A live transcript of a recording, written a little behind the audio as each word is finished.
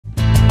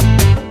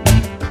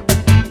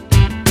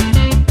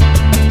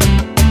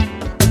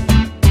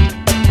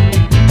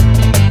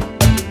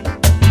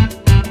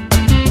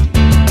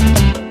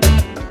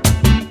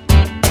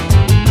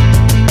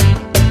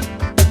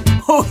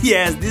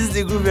Yes, this is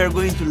the groove we are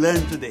going to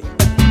learn today.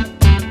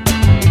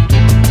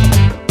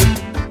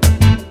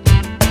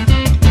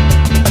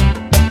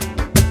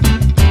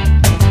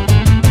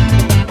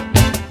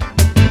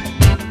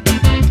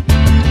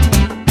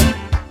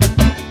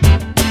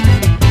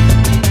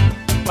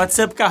 What's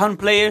up, Cajon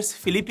players?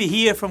 Felipe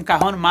here from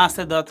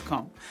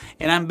CajonMaster.com,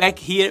 and I'm back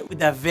here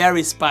with a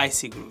very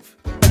spicy groove.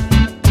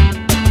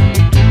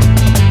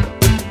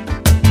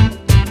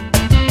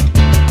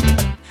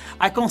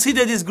 I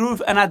consider this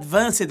groove an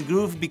advanced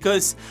groove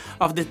because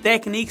of the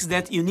techniques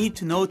that you need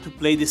to know to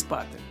play this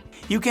pattern.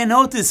 You can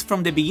notice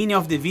from the beginning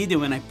of the video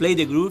when I play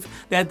the groove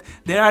that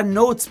there are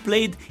notes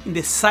played in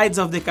the sides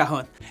of the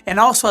cajon, and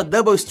also a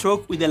double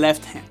stroke with the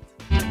left hand.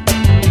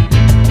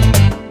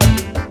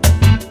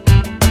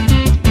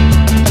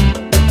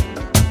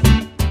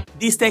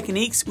 These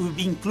techniques will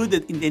be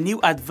included in the new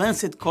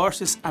advanced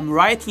courses I'm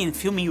writing and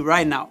filming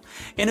right now,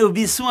 and will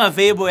be soon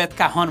available at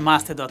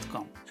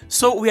CajonMaster.com.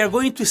 So we are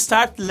going to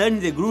start learning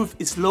the groove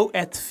slow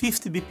at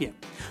 50 BPM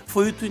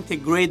for you to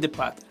integrate the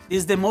pattern. This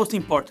is the most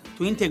important,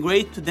 to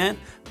integrate to then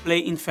play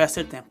in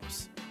faster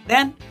tempos.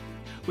 Then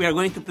we are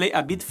going to play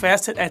a bit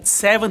faster at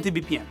 70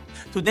 BPM,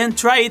 to then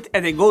try it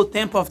at the go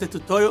tempo of the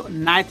tutorial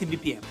 90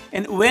 BPM.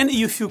 And when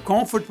you feel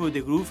comfortable with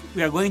the groove,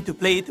 we are going to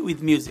play it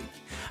with music.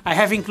 I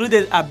have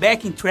included a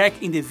backing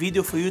track in the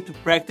video for you to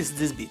practice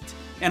this beat.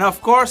 And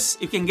of course,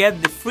 you can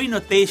get the free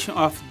notation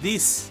of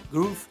this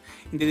groove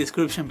in the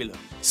description below.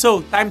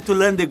 So, time to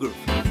learn the groove.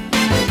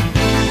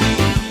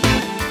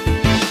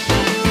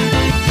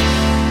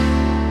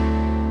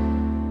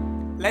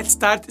 Let's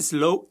start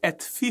slow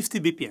at 50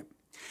 BPM.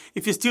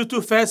 If it's still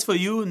too fast for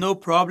you, no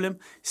problem.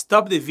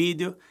 Stop the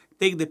video,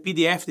 take the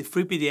PDF, the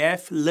free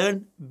PDF,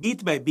 learn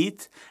beat by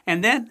beat,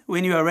 and then,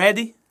 when you are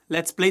ready,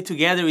 let's play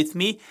together with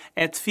me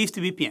at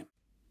 50 BPM.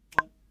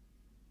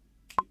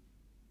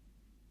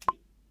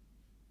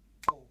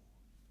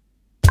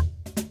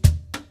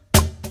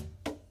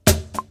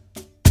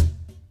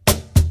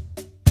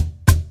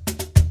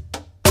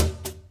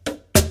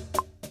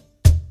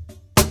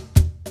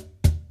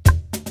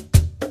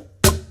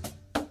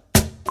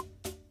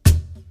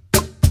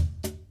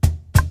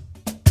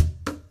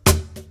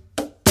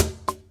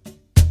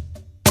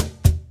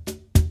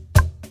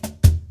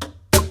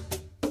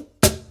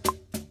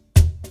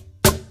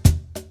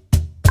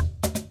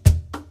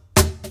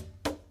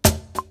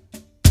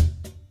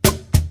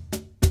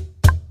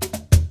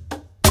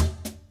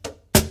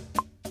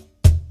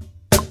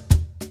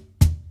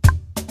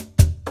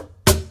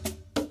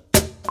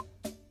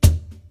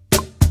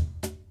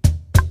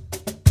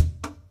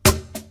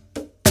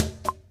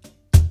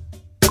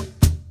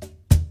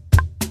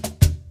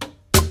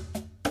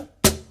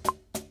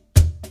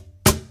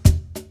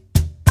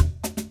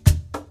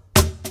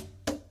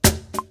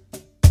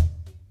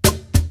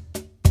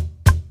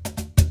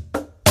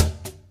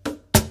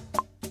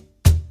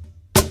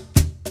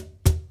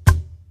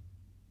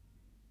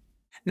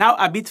 Now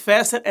a bit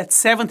faster at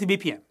 70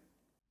 BPM.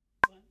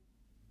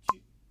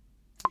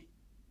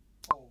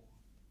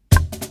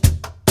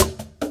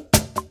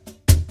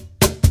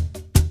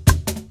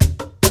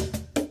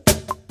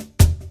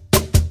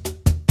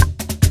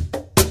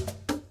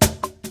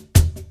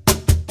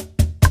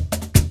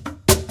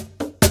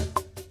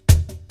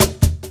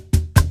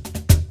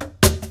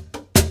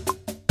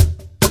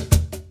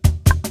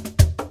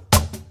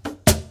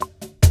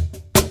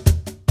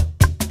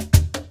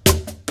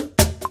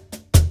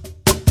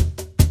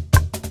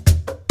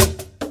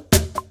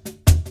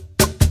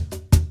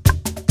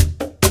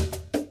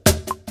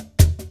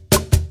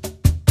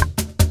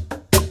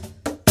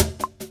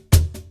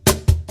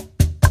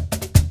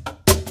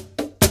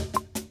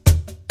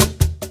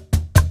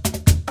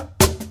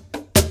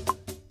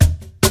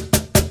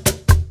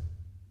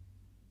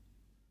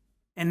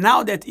 And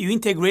now that you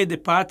integrate the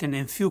pattern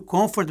and feel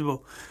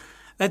comfortable,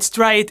 let's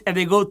try it at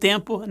the go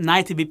tempo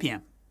 90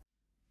 BPM.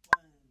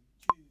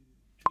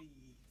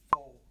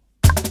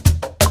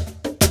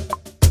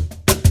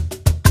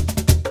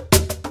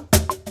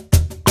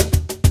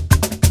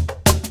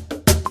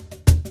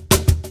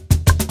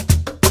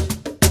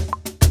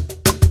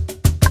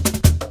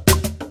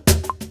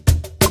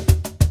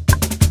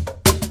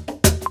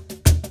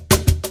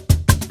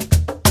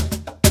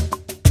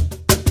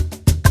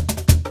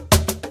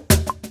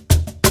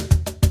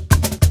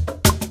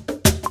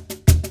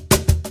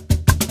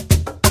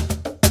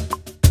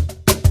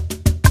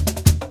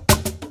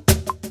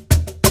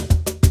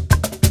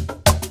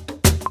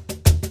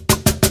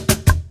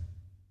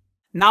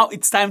 Now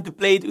it's time to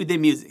play it with the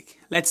music.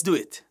 Let's do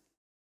it.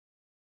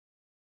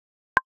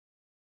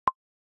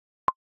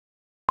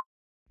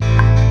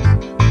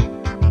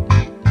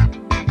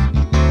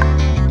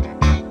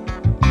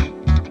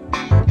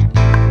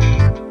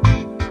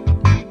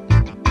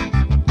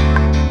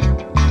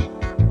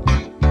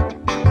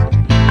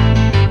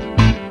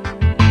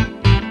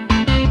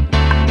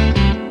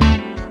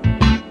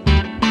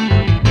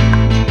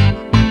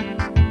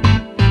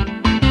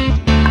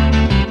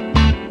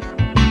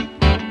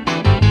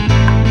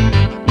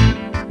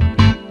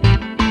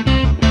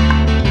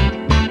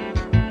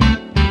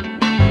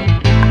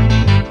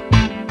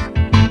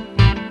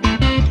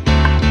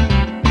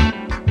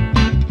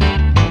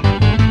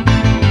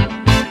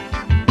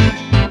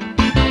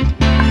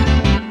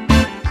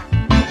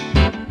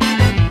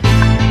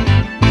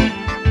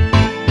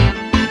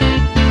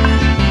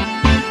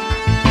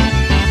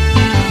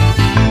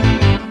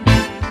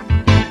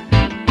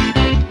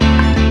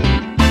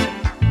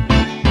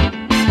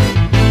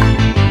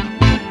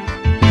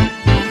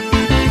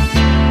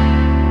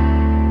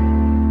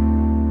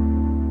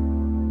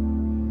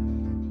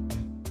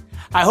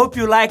 I hope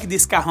you like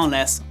this Cajon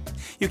lesson.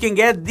 You can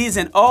get this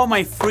and all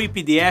my free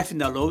PDF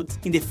downloads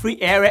in the free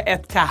area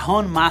at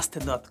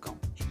pattern.These.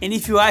 And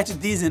if you watch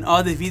these and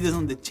other videos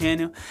on the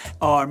channel,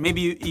 or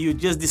maybe you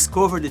just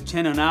discovered the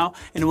channel now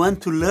and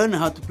want to learn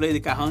how to play the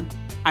cajon,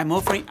 I'm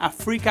offering a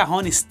free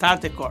cajon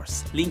starter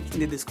course, link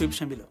in the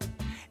description below.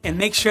 And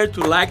make sure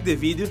to like the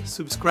video,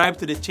 subscribe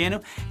to the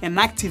channel, and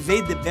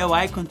activate the bell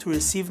icon to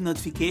receive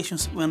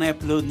notifications when I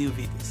upload new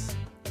videos.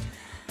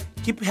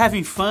 Keep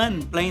having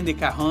fun playing the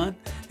cajon.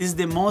 This is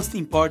the most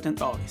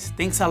important always.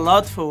 Thanks a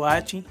lot for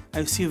watching.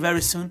 I'll see you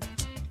very soon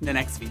in the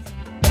next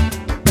video.